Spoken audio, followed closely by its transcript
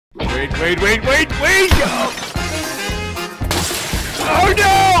wait! Oh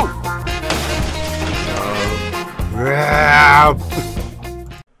no! Crap!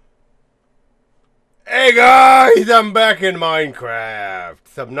 Hey guys, I'm back in Minecraft.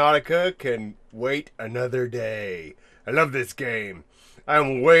 Subnautica can wait another day. I love this game.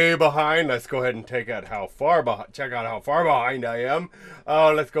 I'm way behind. Let's go ahead and check out how far behind I am.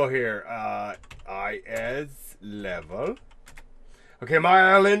 Let's go here. IS level. Okay, my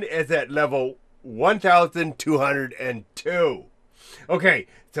island is at level 1202. Okay,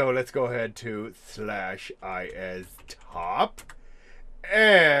 so let's go ahead to /is top.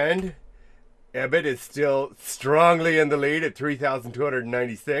 And Ebbet is still strongly in the lead at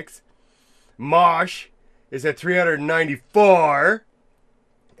 3,296. Mosh is at 394.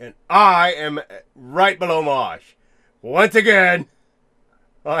 And I am right below Mosh. Once again,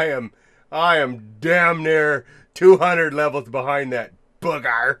 I am damn near 200 levels behind that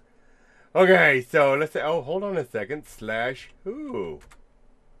booger. Okay, so let's say, oh, hold on a second. /who.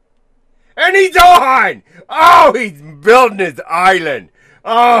 And he's on! Oh, he's building his island.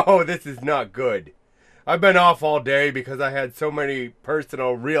 Oh, this is not good. I've been off all day because I had so many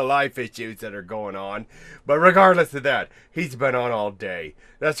personal real life issues that are going on. But regardless of that, he's been on all day.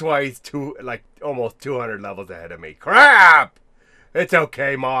 That's why he's almost 200 levels ahead of me. Crap! It's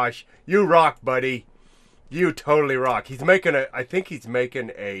okay, Mosh. You rock, buddy. You totally rock. He's making I think he's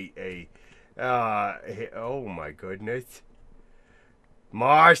making oh my goodness.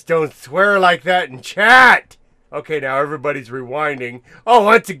 Mosh, don't swear like that in chat. Okay, now everybody's rewinding. Oh,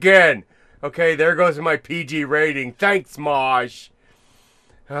 once again. Okay, there goes my PG rating. Thanks, Mosh.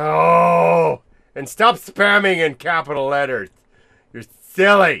 Oh, and stop spamming in capital letters. You're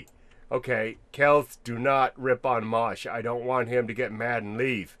silly. Okay, Kels, do not rip on Mosh. I don't want him to get mad and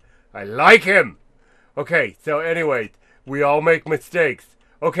leave. I like him. Okay, so anyways, we all make mistakes.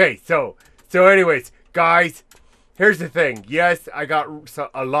 Okay, so anyways, guys, here's the thing. Yes, I got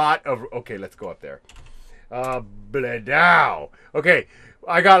a lot of... Okay, let's go up there. Bledow. Okay,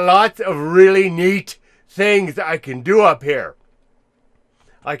 I got lots of really neat things I can do up here.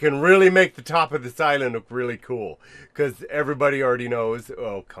 I can really make the top of this island look really cool. Because everybody already knows...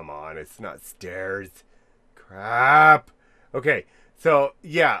 Oh, come on, it's not stairs. Crap. Okay, so,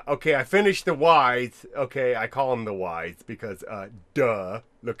 yeah, okay, I finished the Ys. Okay, I call them the Ys because, duh,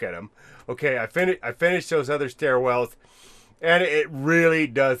 look at them. Okay, I finished those other stairwells, and it really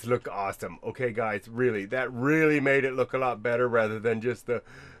does look awesome. Okay, guys, really, that really made it look a lot better rather than just the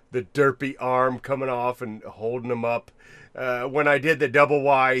derpy arm coming off and holding them up. When I did the double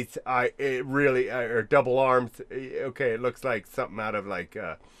Ys, or double arms, okay, it looks like something out of like,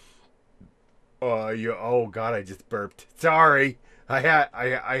 oh God, I just burped. Sorry. I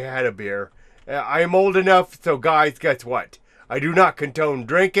had a beer. I am old enough, so guys, guess what? I do not condone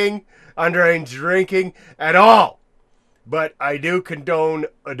drinking, underage drinking at all. But I do condone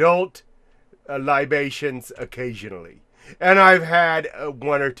adult libations occasionally. And I've had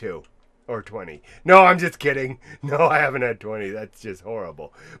 1 or 2 or 20. No, I'm just kidding. No, I haven't had 20. That's just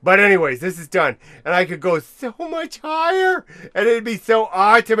horrible. But anyways, this is done. And I could go so much higher. And it'd be so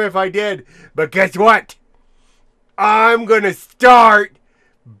awesome if I did. But guess what? I'm going to start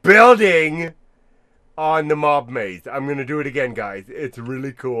building on the mob maze. I'm going to do it again, guys. It's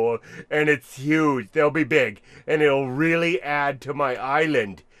really cool. And it's huge. They'll be big. And it'll really add to my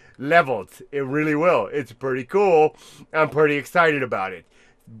island levels. It really will. It's pretty cool. I'm pretty excited about it.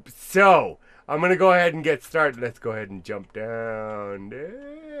 So, I'm going to go ahead and get started. Let's go ahead and jump down.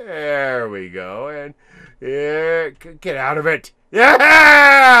 There we go. And yeah, get out of it.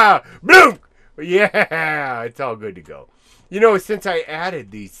 Yeah! Bloom! Yeah, it's all good to go. You know, since I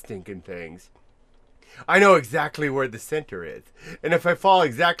added these stinking things, I know exactly where the center is. And if I fall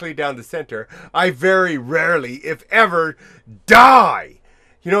exactly down the center, I very rarely, if ever, die.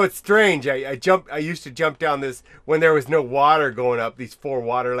 You know, it's strange. I used to jump down this when there was no water going up, these 4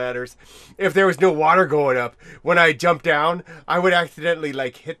 water ladders. If there was no water going up, when I jumped down, I would accidentally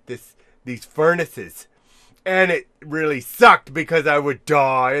like hit these furnaces. And it really sucked because I would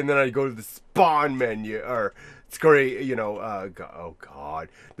die, and then I'd go to the spawn menu, or, you know, oh God,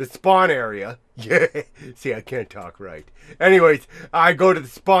 the spawn area. Yeah, see, I can't talk right. Anyways, I'd go to the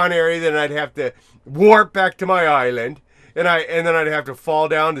spawn area, then I'd have to warp back to my island, and then I'd have to fall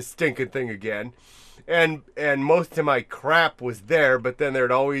down the stinking thing again. And most of my crap was there, but then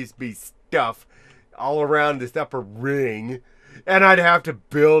there'd always be stuff all around this upper ring. And I'd have to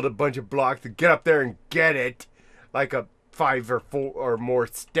build a bunch of blocks to get up there and get it. Like a 5 or 4 or more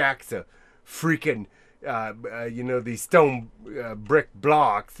stacks of freaking, you know, these stone brick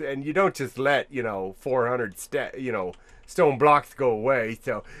blocks. And you don't just let, you know, 400, stone blocks go away.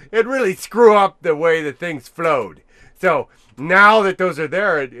 So it really screw up the way that things flowed. So now that those are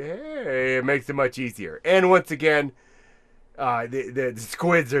there, it makes it much easier. And once again, the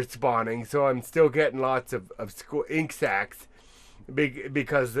squids are spawning, so I'm still getting lots of ink sacs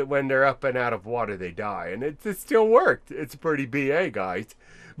because when they're up and out of water, they die. And it still worked. It's pretty BA, guys.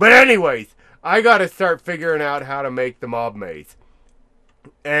 But anyways, I got to start figuring out how to make the mob maze.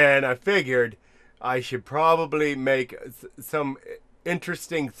 And I figured I should probably make some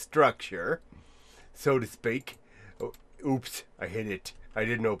interesting structure, so to speak. Oops, I hit it. I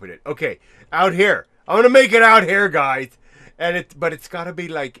didn't open it. Okay, out here. I'm going to make it out here, guys. But it's got to be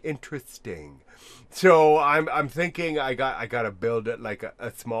like interesting. So I'm thinking I got to build it like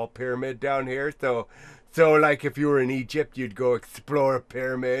a small pyramid down here. So like if you were in Egypt, you'd go explore a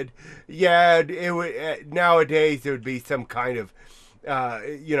pyramid. Yeah, it would nowadays it would be some kind of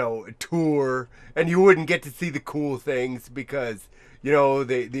tour, and you wouldn't get to see the cool things because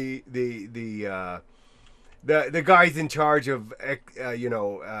the guys in charge of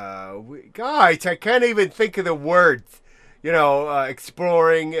guys, I can't even think of the words.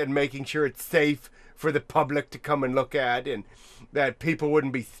 Exploring and making sure it's safe for the public to come and look at, and that people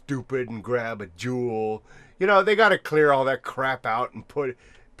wouldn't be stupid and grab a jewel. They got to clear all that crap out and put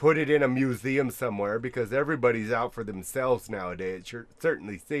it in a museum somewhere because everybody's out for themselves nowadays. It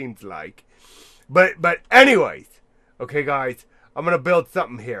certainly seems like. But anyways, okay, guys, I'm going to build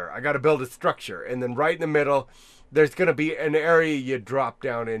something here. I got to build a structure, and then right in the middle, there's going to be an area you drop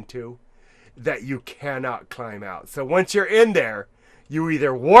down into that you cannot climb out. So once you're in there, you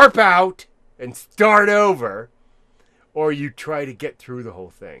either warp out and start over, or you try to get through the whole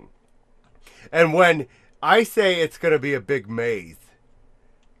thing. And when I say it's going to be a big maze,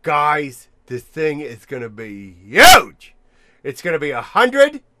 guys, this thing is going to be huge. It's going to be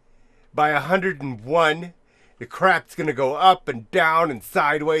 100 by 101. The crap's going to go up and down and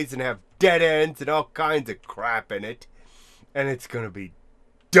sideways and have dead ends and all kinds of crap in it. And it's going to be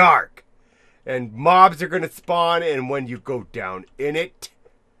dark. And mobs are going to spawn, and when you go down in it,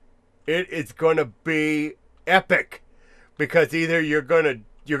 it is going to be epic. Because either you're going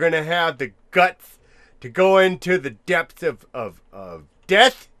to have the guts to go into the depths of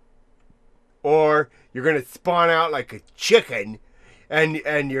death, or you're going to spawn out like a chicken, and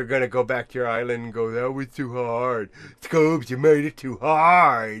you're going to go back to your island and go, that was too hard. Scoobz, you made it too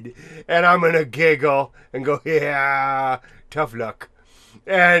hard. And I'm going to giggle and go, yeah, tough luck.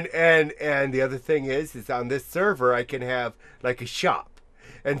 And the other thing is on this server I can have like a shop,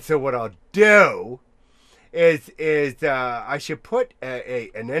 and so what I'll do is I should put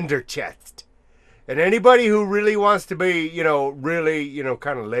an ender chest, and anybody who really wants to be really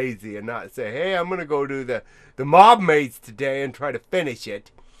kind of lazy and not say, hey, I'm gonna go do the mob maze today and try to finish it,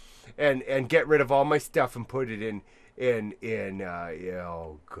 and get rid of all my stuff and put it in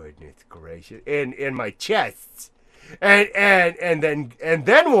oh goodness gracious, in my chests. And then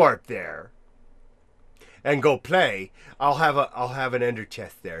warp there and go play. I'll have an ender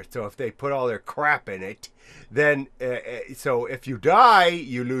chest there. So if they put all their crap in it, then so if you die,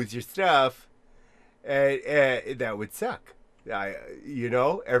 you lose your stuff. That would suck.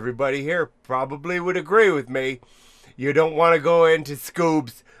 Everybody here probably would agree with me. You don't want to go into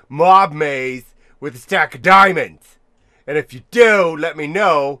Scoobz mob maze with a stack of diamonds. And if you do, let me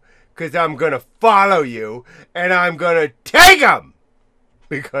know. Because I'm going to follow you, and I'm going to take them!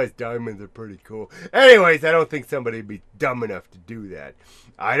 Because diamonds are pretty cool. Anyways, I don't think somebody would be dumb enough to do that.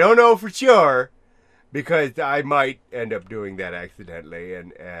 I don't know for sure, because I might end up doing that accidentally,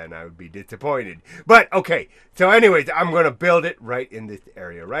 and I would be disappointed. But, okay, so anyways, I'm going to build it right in this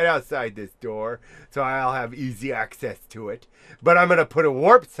area, right outside this door, so I'll have easy access to it. But I'm going to put a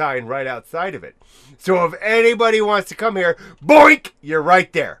warp sign right outside of it. So if anybody wants to come here, boink, you're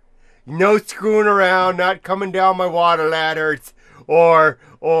right there. No screwing around, not coming down my water ladders, or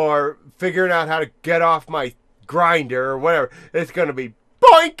figuring out how to get off my grinder or whatever. It's going to be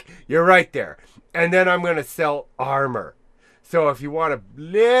boink, you're right there. And then I'm going to sell armor. So if you want a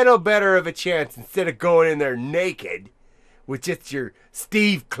little better of a chance, instead of going in there naked with just your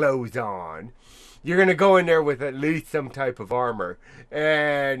Steve clothes on, you're going to go in there with at least some type of armor.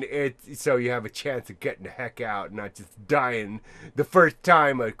 And so you have a chance of getting the heck out and not just dying the first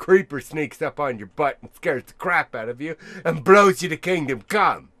time a creeper sneaks up on your butt and scares the crap out of you and blows you to kingdom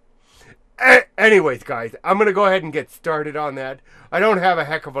come. Anyways, guys, I'm going to go ahead and get started on that. I don't have a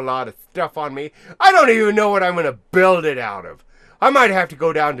heck of a lot of stuff on me. I don't even know what I'm going to build it out of. I might have to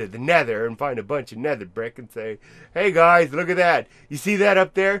go down to the nether and find a bunch of nether brick and say, hey guys, look at that. You see that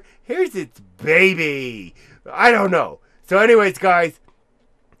up there? Here's its baby. I don't know. So anyways, guys,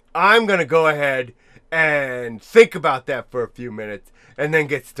 I'm going to go ahead and think about that for a few minutes and then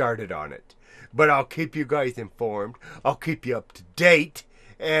get started on it. But I'll keep you guys informed. I'll keep you up to date.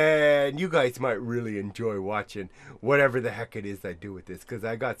 And you guys might really enjoy watching whatever the heck it is I do with this, because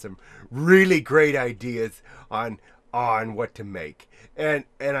I got some really great ideas on what to make. And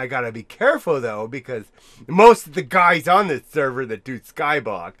I gotta be careful though, because most of the guys on this server that do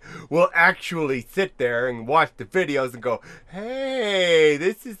SkyBlock will actually sit there and watch the videos and go, hey,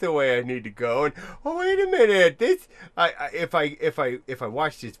 this is the way I need to go, and oh, wait a minute, this if I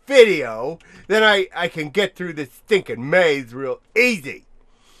watch this video, then I can get through this stinking maze real easy.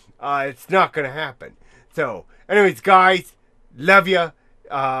 It's not gonna happen. So anyways, guys, love ya.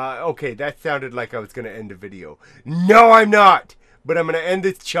 Okay, that sounded like I was going to end the video. No, I'm not. But I'm going to end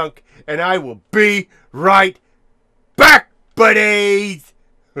this chunk, and I will be right back, buddies.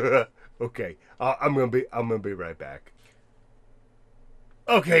 Okay, I'm going to be right back.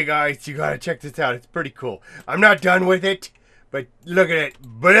 Okay, guys, you got to check this out. It's pretty cool. I'm not done with it, but look at it.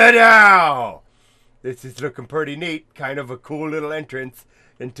 Ba-da-dow! This is looking pretty neat. Kind of a cool little entrance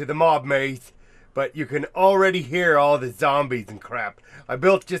into the mob maze. But you can already hear all the zombies and crap. I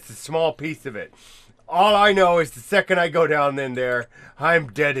built just a small piece of it. All I know is the second I go down in there, I'm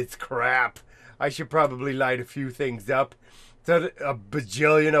dead as crap. I should probably light a few things up so that a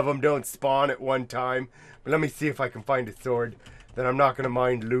bajillion of them don't spawn at one time. But let me see if I can find a sword that I'm not going to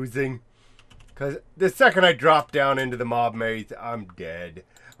mind losing. Because the second I drop down into the mob maze, I'm dead.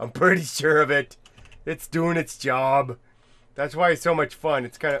 I'm pretty sure of it. It's doing its job. That's why it's so much fun.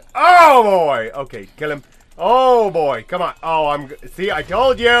 It's kind of... Oh, boy! Okay, kill him. Oh, boy. Come on. Oh, See, I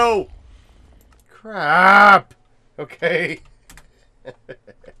told you! Crap! Okay.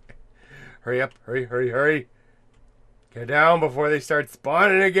 Hurry up. Hurry, hurry, hurry. Get down before they start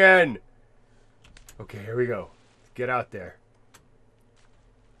spawning again. Okay, here we go. Get out there.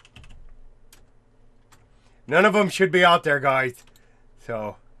 None of them should be out there, guys.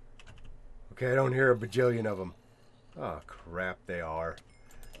 So... Okay, I don't hear a bajillion of them. Oh, crap, they are.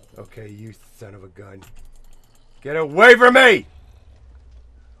 Okay, you son of a gun. Get away from me!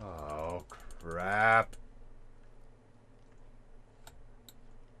 Oh, crap.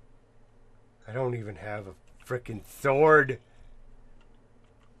 I don't even have a frickin' sword.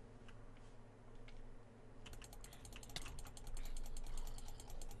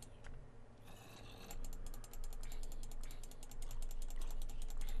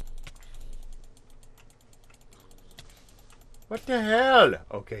 What the hell?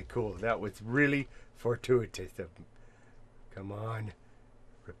 Okay, cool. That was really fortuitous of them. Come on.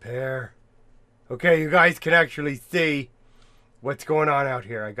 Repair. Okay, you guys can actually see what's going on out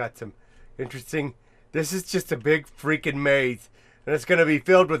here. I got some interesting... This is just a big freaking maze. And it's going to be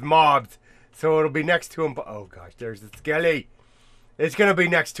filled with mobs. So it'll be next to... Oh, gosh, there's a skelly. It's going to be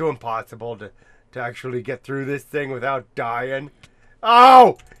next to impossible to actually get through this thing without dying.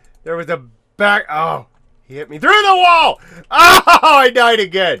 Oh! There was a back... Oh! He hit me through the wall! Oh, I died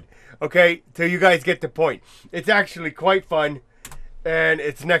again. Okay, so you guys get the point. It's actually quite fun, and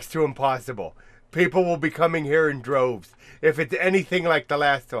it's next to impossible. People will be coming here in droves if it's anything like the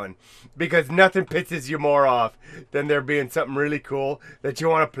last one, because nothing pisses you more off than there being something really cool that you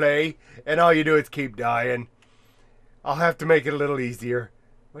want to play, and all you do is keep dying. I'll have to make it a little easier.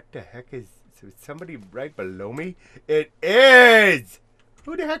 What the heck is somebody right below me? It is!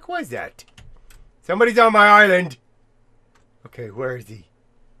 Who the heck was that? Somebody's on my island. Okay, where is he?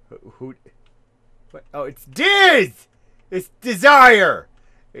 Who? What? Oh, it's Diz! It's Desire!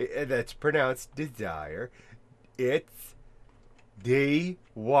 That's pronounced Desire. It's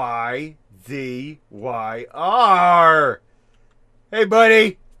D-Y-Z-Y-R. Hey,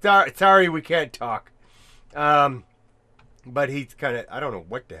 buddy. Sorry we can't talk. But he's kind of... I don't know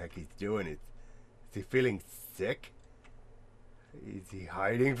what the heck he's doing. Is he feeling sick? Is he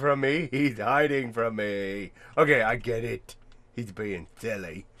hiding from me? He's hiding from me. Okay, I get it. He's being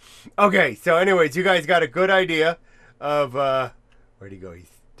silly. Okay, so anyways, you guys got a good idea of... Where'd he go?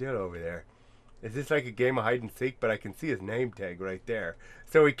 He's still over there. Is this like a game of hide and seek? But I can see his name tag right there.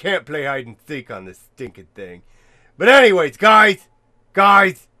 So we can't play hide and seek on this stinking thing. But anyways, guys.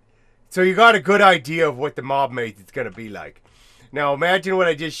 So you got a good idea of what the mob maze is going to be like. Now imagine what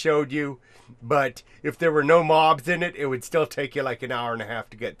I just showed you. But if there were no mobs in it, it would still take you like an hour and a half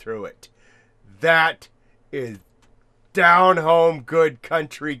to get through it. That is down home good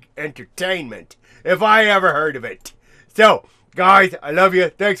country entertainment, if I ever heard of it. So, guys, I love you.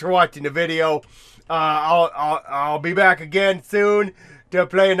 Thanks for watching the video. I'll be back again soon to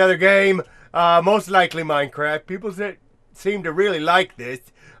play another game. Most likely Minecraft. People seem to really like this.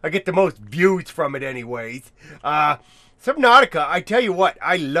 I get the most views from it anyways. Subnautica, I tell you what,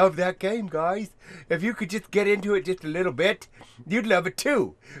 I love that game, guys. If you could just get into it just a little bit, you'd love it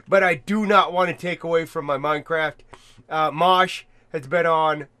too. But I do not want to take away from my Minecraft. Mosh has been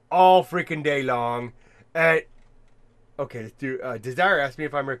on all freaking day long. And okay, let's do. Desire asked me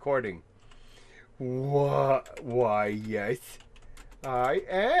if I'm recording. Why, yes, I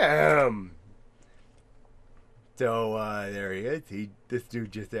am. So there he is. This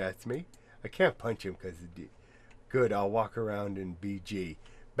dude just asked me. I can't punch him because good. I'll walk around in BG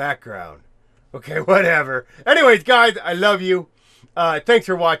background. Okay, whatever. Anyways, guys, I love you. Thanks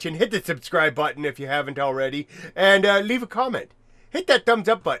for watching. Hit the subscribe button if you haven't already, and leave a comment. Hit that thumbs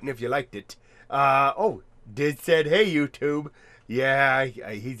up button if you liked it. Oh, Diz said, "Hey, YouTube." Yeah,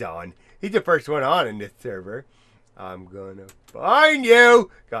 he's on. He's the first one on in this server. I'm gonna find you.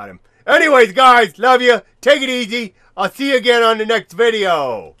 Got him. Anyways, guys, love you. Take it easy. I'll see you again on the next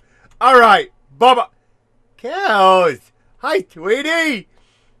video. All right, bye-bye. Cows. Hi, sweetie.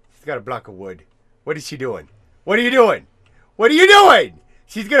 She's got a block of wood. What is she doing? What are you doing? What are you doing?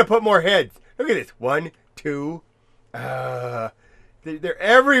 She's gonna put more heads. Look at this. 1, 2. They're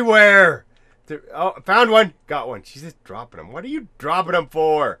everywhere. Oh, found one. Got one. She's just dropping them. What are you dropping them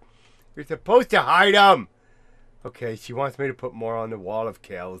for? You're supposed to hide them. Okay, she wants me to put more on the wall of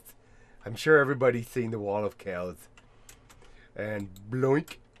cows. I'm sure everybody's seen the wall of cows. And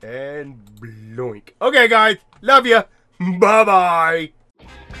bloink and bloink. Okay, guys. Love you. Bye-bye.